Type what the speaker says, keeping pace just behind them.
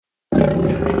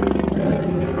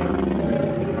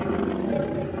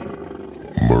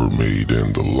Mermaid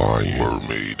and the Lion.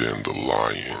 Mermaid and the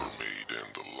Lion. Mermaid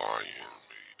and the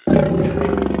Lion.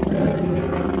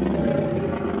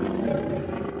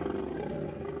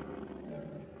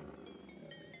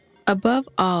 Above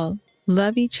all,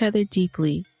 love each other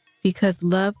deeply, because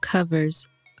love covers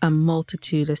a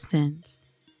multitude of sins.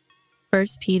 1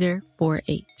 Peter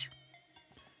 4:8.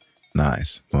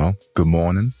 Nice. Well, good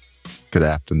morning, good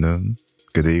afternoon,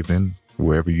 good evening,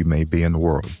 wherever you may be in the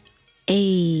world.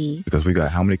 Hey. Because we got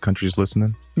how many countries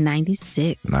listening?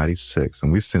 96. 96.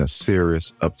 And we've seen a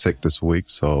serious uptick this week.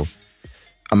 So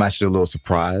I'm actually a little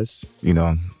surprised. You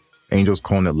know, Angel's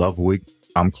calling it Love Week.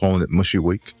 I'm calling it Mushy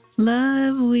Week.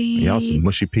 Love Week. Y'all some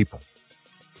mushy people.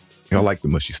 Y'all like the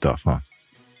mushy stuff, huh?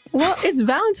 Well, it's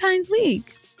Valentine's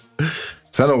week.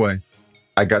 So anyway,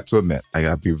 I got to admit, I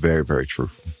got to be very, very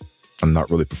truthful. I'm not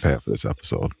really prepared for this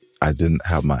episode. I didn't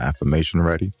have my affirmation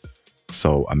ready.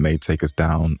 So I may take us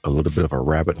down a little bit of a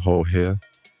rabbit hole here,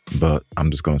 but I'm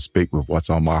just going to speak with what's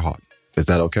on my heart. Is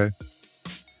that okay?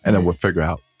 And then we'll figure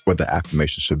out what the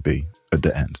affirmation should be at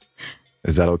the end.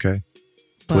 Is that okay?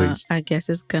 Please. Well, I guess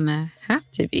it's going to have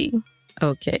to be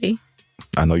okay.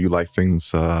 I know you like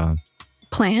things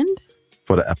planned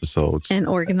for the episodes. And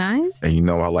organized. And you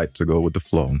know I like to go with the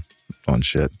flow on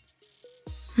shit.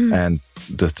 And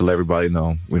just to let everybody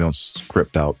know, we don't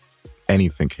script out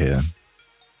anything here.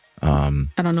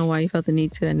 I don't know why you felt the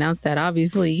need to announce that.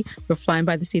 Obviously, we're flying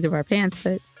by the seat of our pants,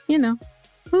 but, you know,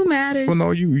 who matters? Well,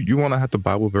 no, you want to have the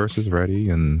Bible verses ready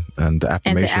and the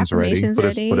affirmations ready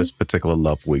for this particular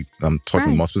love week. I'm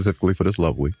talking more specifically for this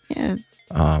love week. Yeah.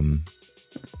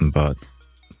 But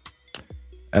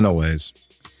anyways.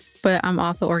 But I'm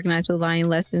also organized with Lion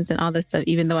lessons and all that stuff.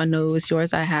 Even though I know it was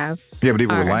yours, I have. Yeah, but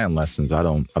even with Lion lessons, I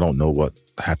don't know what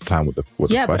half the time what the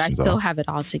questions are. Yeah, but I still have it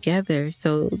all together.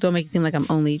 So don't make it seem like I'm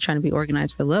only trying to be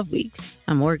organized for Love Week.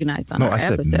 I'm organized on our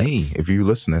episodes. No, I said me. If you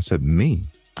listen, I said me.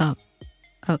 Oh,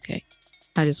 okay.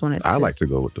 I just wanted to. I like to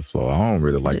go with the flow. I don't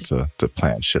really like to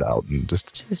plan shit out and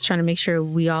just trying to make sure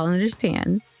we all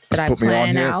understand that I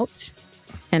plan out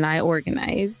and I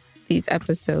organize these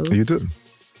episodes.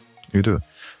 You do.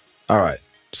 All right.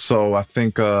 So I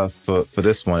think for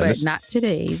this one. But not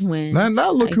today when.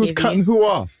 Now look who's cutting who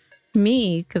off.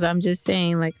 Me, because I'm just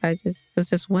saying, like, it's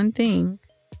just one thing.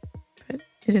 But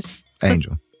it is.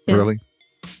 Angel. Really?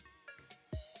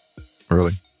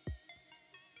 Really?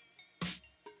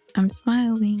 I'm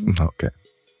smiling. Okay.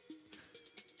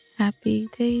 Happy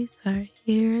days are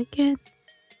here again.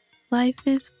 Life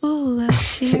is full of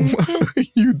cheer again. What are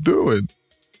you doing?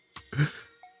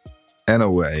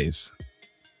 Anyways.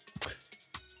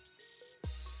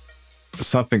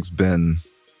 Something's been,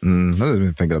 I've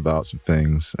been thinking about some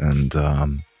things, and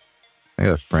I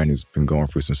got a friend who's been going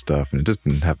through some stuff, and it just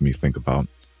been having me think about,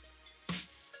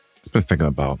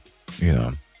 you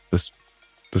know, this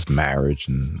marriage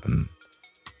and,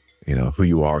 you know, who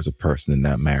you are as a person in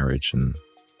that marriage, and,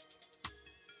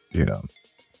 you know.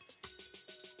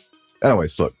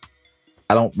 Anyways, look,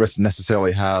 I don't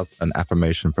necessarily have an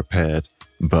affirmation prepared,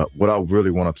 but what I really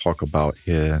want to talk about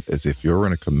here is if you're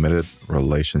in a committed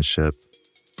relationship,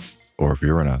 or if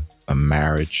you're in a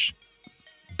marriage,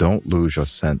 don't lose your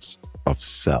sense of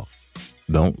self.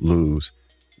 Don't lose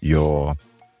your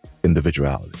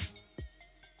individuality,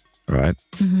 right?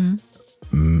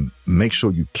 Mm-hmm. Make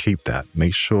sure you keep that.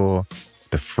 Make sure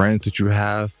the friends that you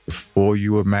have before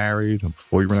you were married or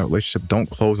before you were in a relationship,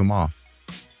 don't close them off.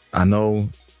 I know,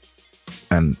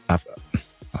 and I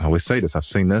always say this, I've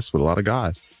seen this with a lot of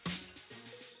guys.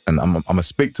 And I'm going to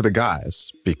speak to the guys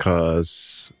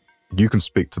because you can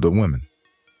speak to the women.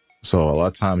 So a lot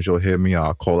of times you'll hear me,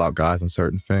 I'll call out guys on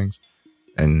certain things,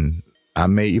 and I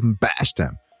may even bash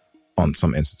them on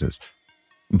some instances.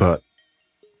 But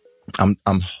I'm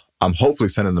hopefully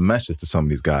sending a message to some of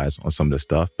these guys on some of this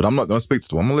stuff, but I'm not going to speak to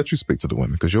them. I'm going to let you speak to the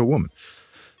women because you're a woman,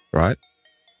 right?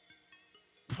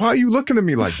 Why are you looking at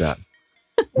me like that?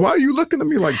 Why are you looking at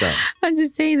me like that? I'm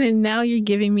just saying that now you're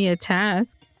giving me a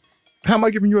task. How am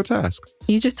I giving you a task?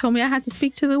 You just told me I had to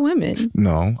speak to the women.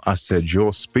 No, I said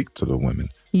you'll speak to the women.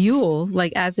 You'll,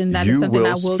 like, as in that is something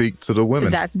I will speak to the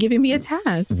women. That's giving me a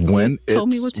task. When you told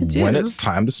me what to do. When it's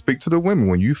time to speak to the women,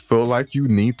 when you feel like you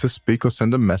need to speak or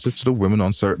send a message to the women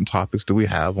on certain topics that we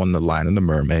have on the Lion and the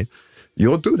Mermaid,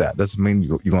 you'll do that. Doesn't mean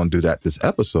you're going to do that this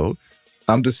episode.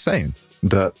 I'm just saying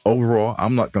that overall,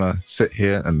 I'm not going to sit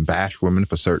here and bash women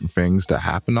for certain things that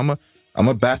happen. I'm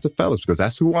a bash the fellas because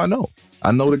that's who I know.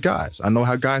 I know the guys. I know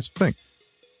how guys think.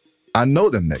 I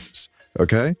know them niggas,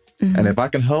 okay? Mm-hmm. And if I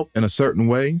can help in a certain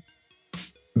way,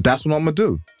 that's what I'm going to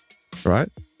do, right?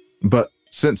 But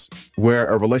since we're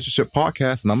a relationship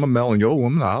podcast and I'm a male and you're a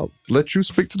woman, I'll let you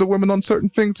speak to the women on certain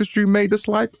things that you may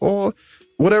dislike or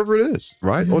whatever it is,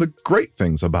 right? Or the great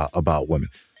things about women.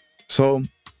 So,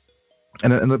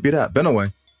 and it'll be that. But anyway,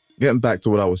 getting back to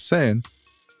what I was saying,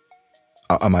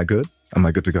 am I good? Am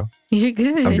I good to go? You're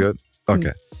good. I'm good?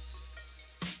 Okay.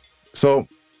 So,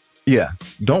 yeah,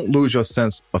 don't lose your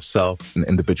sense of self and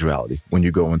individuality when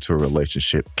you go into a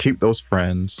relationship. Keep those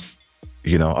friends,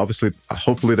 obviously,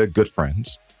 hopefully they're good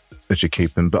friends that you're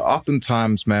keeping. But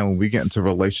oftentimes, man, when we get into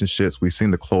relationships, we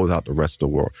seem to close out the rest of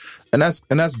the world. And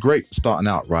that's great starting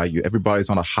out, right? Everybody's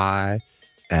on a high,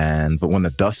 but when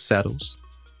the dust settles,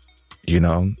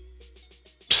 it's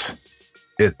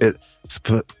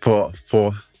for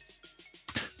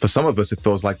some of us, it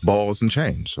feels like balls and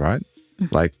chains, right?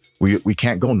 Like we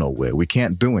can't go nowhere. We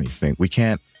can't do anything. We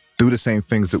can't do the same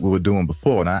things that we were doing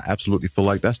before. And I absolutely feel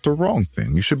like that's the wrong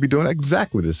thing. You should be doing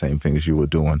exactly the same things you were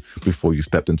doing before you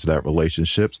stepped into that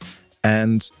relationships.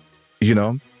 And,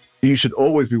 you should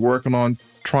always be working on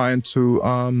trying to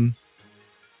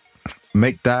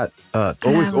make that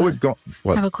always go.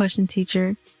 What? I have a question,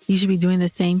 teacher. You should be doing the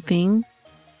same thing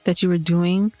that you were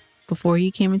doing before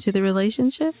you came into the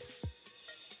relationship.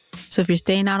 So if you're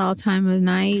staying out all time of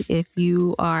night, if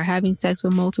you are having sex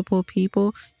with multiple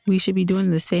people, we should be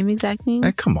doing the same exact thing.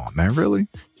 Hey, come on, man, really?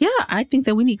 Yeah, I think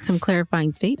that we need some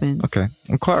clarifying statements. Okay,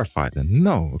 I'll clarify then.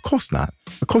 No, of course not.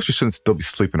 Of course you shouldn't still be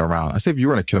sleeping around. I say if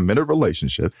you're in a committed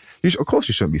relationship, of course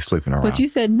you shouldn't be sleeping around. But you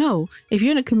said no. If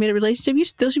you're in a committed relationship, you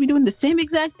still should be doing the same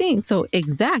exact thing. So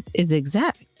exact is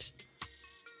exact.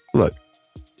 Look.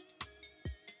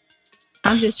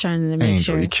 I'm just trying to make Angel,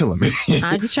 sure. You're killing me.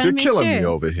 I'm just trying to make sure. You're killing me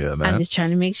over here, man. I'm just trying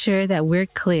to make sure that we're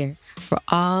clear for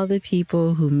all the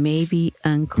people who may be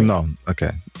unclear. No,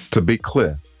 okay. To be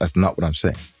clear, that's not what I'm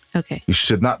saying. Okay. You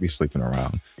should not be sleeping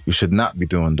around. You should not be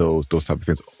doing those type of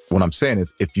things. What I'm saying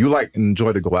is, if you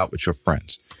enjoy to go out with your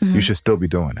friends, you should still be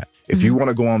doing that. If you want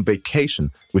to go on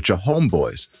vacation with your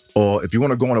homeboys, or if you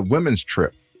want to go on a women's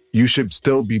trip, you should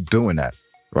still be doing that,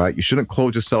 right? You shouldn't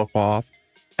close yourself off.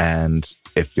 And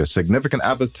if your significant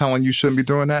other's telling you shouldn't be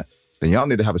doing that, then y'all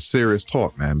need to have a serious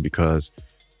talk, man, because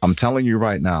I'm telling you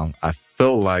right now, I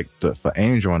feel like for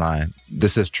Angel and I,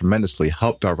 this has tremendously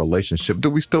helped our relationship. Do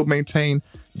we still maintain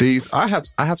these? I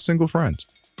have single friends,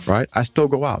 right? I still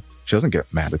go out. She doesn't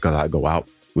get mad because I go out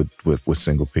with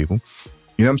single people.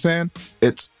 You know what I'm saying?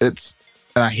 It's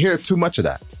and I hear too much of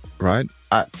that, right?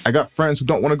 I got friends who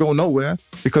don't want to go nowhere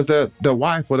because their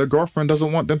wife or their girlfriend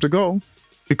doesn't want them to go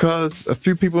because a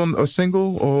few people are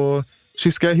single or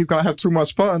she's scared he's going to have too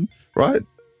much fun, right?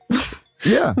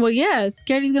 Yeah. Well, yeah,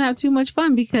 scared he's going to have too much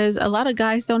fun because a lot of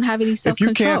guys don't have any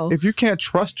self-control. If you can't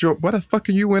trust what the fuck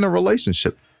are you in a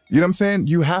relationship? You know what I'm saying?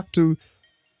 You have to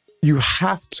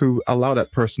allow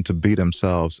that person to be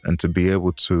themselves and to be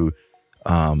able to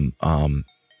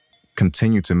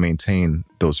continue to maintain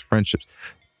those friendships.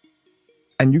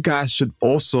 And you guys should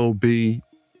also be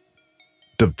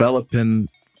developing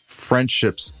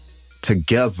friendships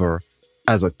together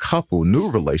as a couple,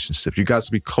 new relationships. You guys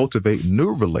should be cultivating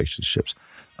new relationships.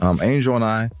 Angel and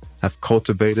I have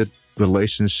cultivated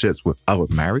relationships with our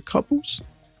married couples,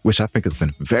 which I think has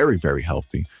been very, very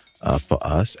healthy for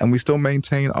us. And we still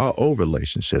maintain our old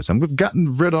relationships. And we've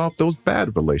gotten rid of those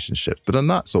bad relationships that are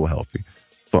not so healthy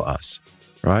for us,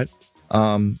 right?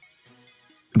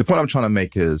 The point I'm trying to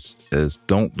make is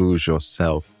don't lose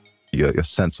yourself, your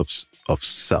sense of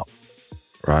self,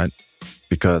 right?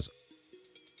 Because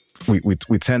we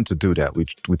tend to do that. We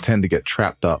tend to get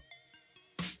trapped up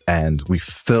and we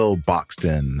feel boxed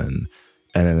in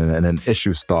and then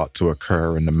issues start to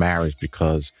occur in the marriage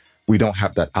because we don't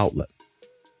have that outlet.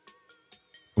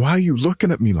 Why are you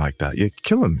looking at me like that? You're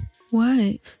killing me.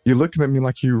 What? You're looking at me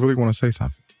like you really want to say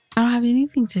something. I don't have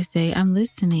anything to say. I'm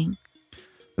listening.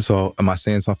 So am I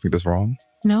saying something that's wrong?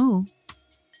 No.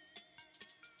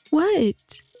 What?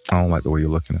 I don't like the way you're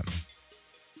looking at me.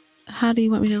 How do you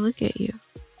want me to look at you?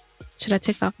 Should I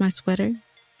take off my sweater?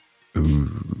 Ooh.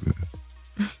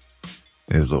 It's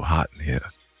a little hot in here.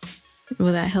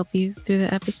 Will that help you through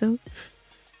the episode?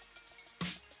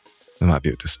 It might be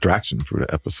a distraction through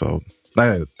the episode.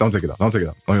 No, don't take it off. Don't take it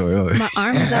off. My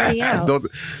arm is already out.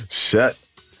 Shut.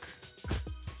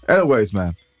 Anyways,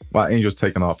 man, while Angel's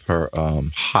taking off her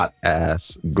hot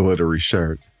ass glittery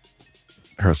shirt,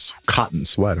 her cotton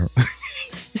sweater.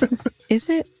 Is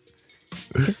it?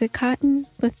 Is it cotton?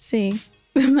 Let's see.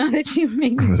 Now that you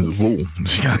make me. It's wool.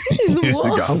 She got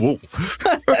wool.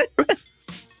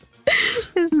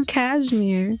 It's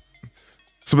cashmere.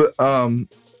 So, but,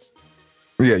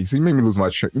 yeah, you see, you made me lose my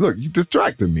train. Look, you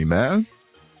distracted me, man.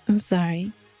 I'm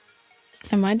sorry.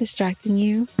 Am I distracting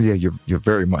you? Yeah, you're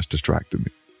very much distracting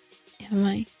me. Am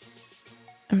I?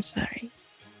 I'm sorry.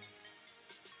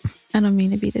 I don't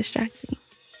mean to be distracting.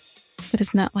 But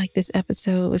it's not like this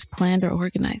episode was planned or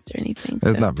organized or anything.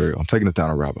 It's not very. I'm taking us down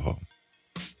a rabbit hole.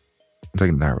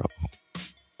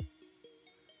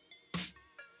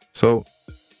 So,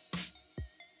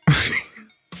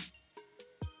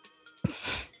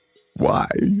 why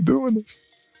are you doing this?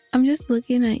 I'm just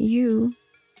looking at you,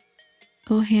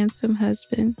 oh handsome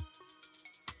husband.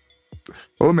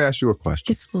 Well, let me ask you a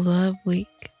question. It's Love Week.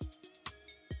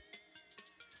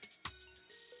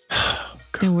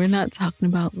 And we're not talking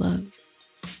about love.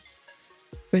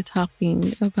 We're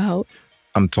talking about...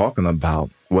 I'm talking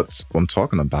about what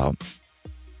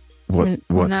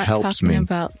we're not helps talking me.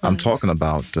 about love. I'm talking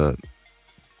about,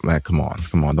 man, come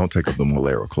on. Don't take up the more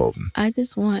layer of clothing. I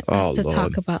just want us to Lord.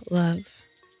 talk about love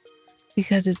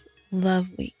because it's Love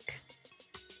Week.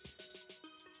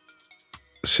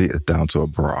 She is down to a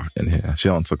bra in here. She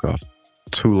only took off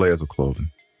 2 layers of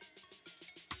clothing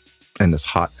in this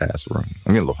hot ass room.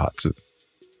 I'm getting a little hot too.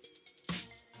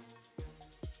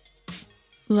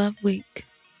 Love Week.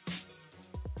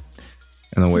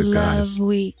 And always, Love guys,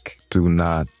 Week. do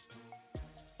not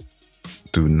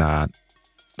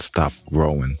stop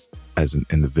growing as an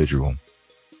individual.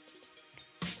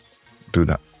 Do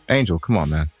not. Angel, come on,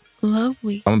 man. Love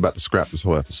Week. I'm about to scrap this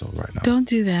whole episode right now. Don't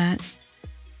do that.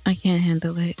 I can't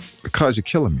handle it. Because you're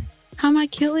killing me. How am I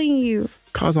killing you?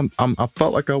 Because I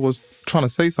felt like I was trying to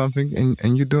say something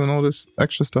and you're doing all this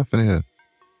extra stuff in here.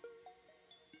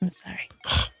 I'm sorry.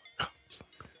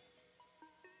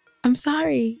 I'm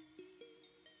sorry.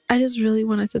 I just really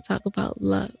wanted to talk about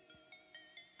love.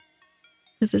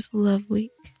 Because it's Love Week.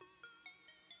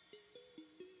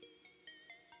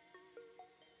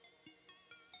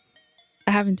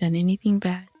 I haven't done anything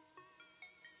bad.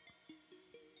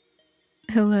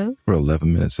 Hello? We're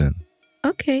 11 minutes in.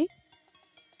 Okay.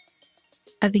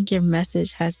 I think your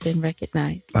message has been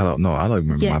recognized. I don't know. I don't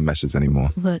even remember my message anymore.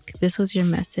 Look, this was your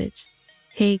message.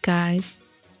 Hey guys,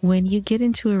 when you get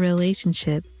into a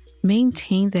relationship,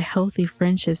 maintain the healthy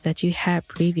friendships that you had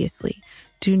previously.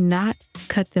 Do not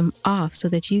cut them off so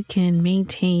that you can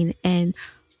maintain and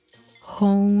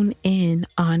hone in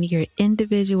on your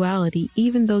individuality,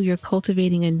 even though you're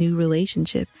cultivating a new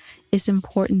relationship. It's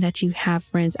important that you have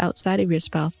friends outside of your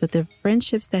spouse, but the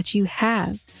friendships that you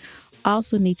have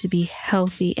also need to be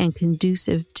healthy and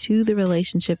conducive to the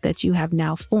relationship that you have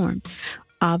now formed.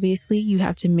 Obviously, you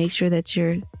have to make sure that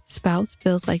your spouse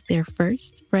feels like they're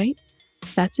first, right?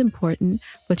 That's important,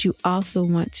 but you also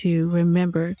want to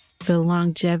remember the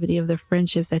longevity of the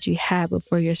friendships that you had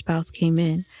before your spouse came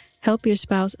in. Help your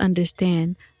spouse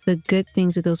understand the good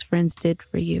things that those friends did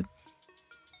for you.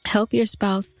 Help your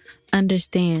spouse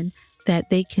understand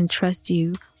that they can trust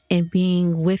you in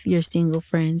being with your single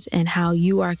friends and how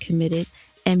you are committed,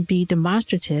 and be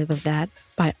demonstrative of that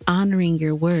by honoring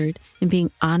your word and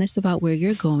being honest about where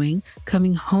you're going,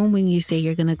 coming home when you say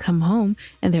you're going to come home,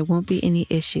 and there won't be any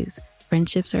issues.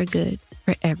 Friendships are good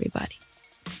for everybody.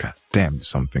 God damn, you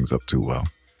sum things up too well.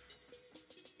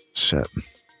 Shit.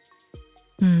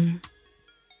 This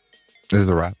is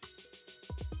a wrap.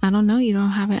 I don't know. You don't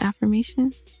have an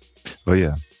affirmation? But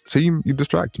yeah. So you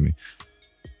distracted me.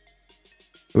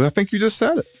 Well, I think you just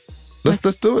said it. Let's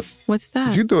do it. What's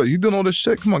that? You do it. You doing all this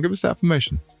shit. Come on, give us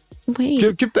affirmation.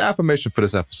 Wait. Give the affirmation for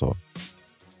this episode.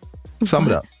 Sum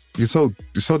it up. You're so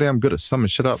damn good at summing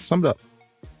shit up. Sum it up.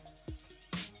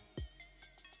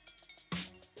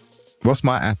 What's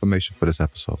my affirmation for this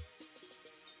episode?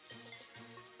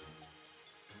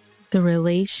 The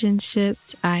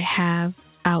relationships I have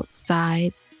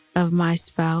outside of my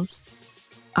spouse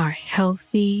are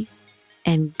healthy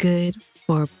and good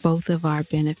for both of our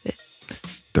benefits.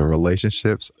 The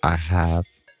relationships I have,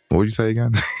 what would you say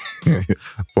again?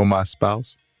 For my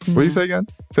spouse? What did you say again?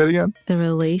 Say it again. The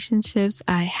relationships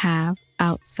I have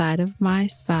outside of my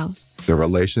spouse. The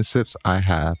relationships I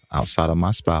have outside of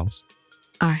my spouse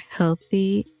are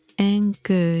healthy and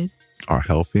good. Are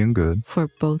healthy and good. For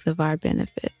both of our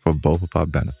benefits. For both of our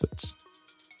benefits.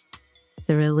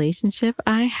 The relationship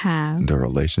I have. The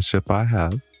relationship I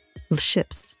have.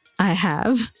 Ships I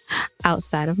have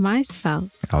outside of my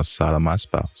spouse. Outside of my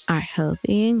spouse. Are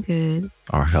healthy and good.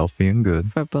 Are healthy and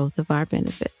good. For both of our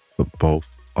benefits. For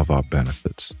both of our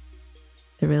benefits.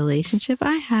 The relationship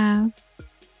I have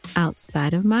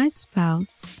outside of my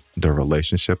spouse. The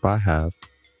relationship I have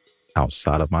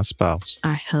outside of my spouse.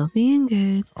 Are healthy and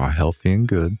good. Are healthy and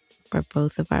good. For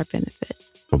both of our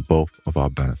benefits. For both of our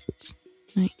benefits.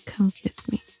 All right, come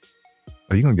kiss me.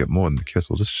 Are you going to get more than the kiss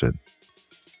with this shit?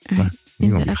 All right,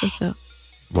 in the episode.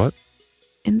 What?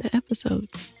 In the episode.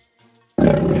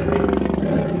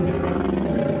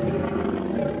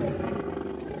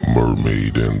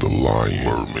 Mermaid and the Lion.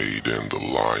 Mermaid and the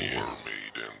Lion.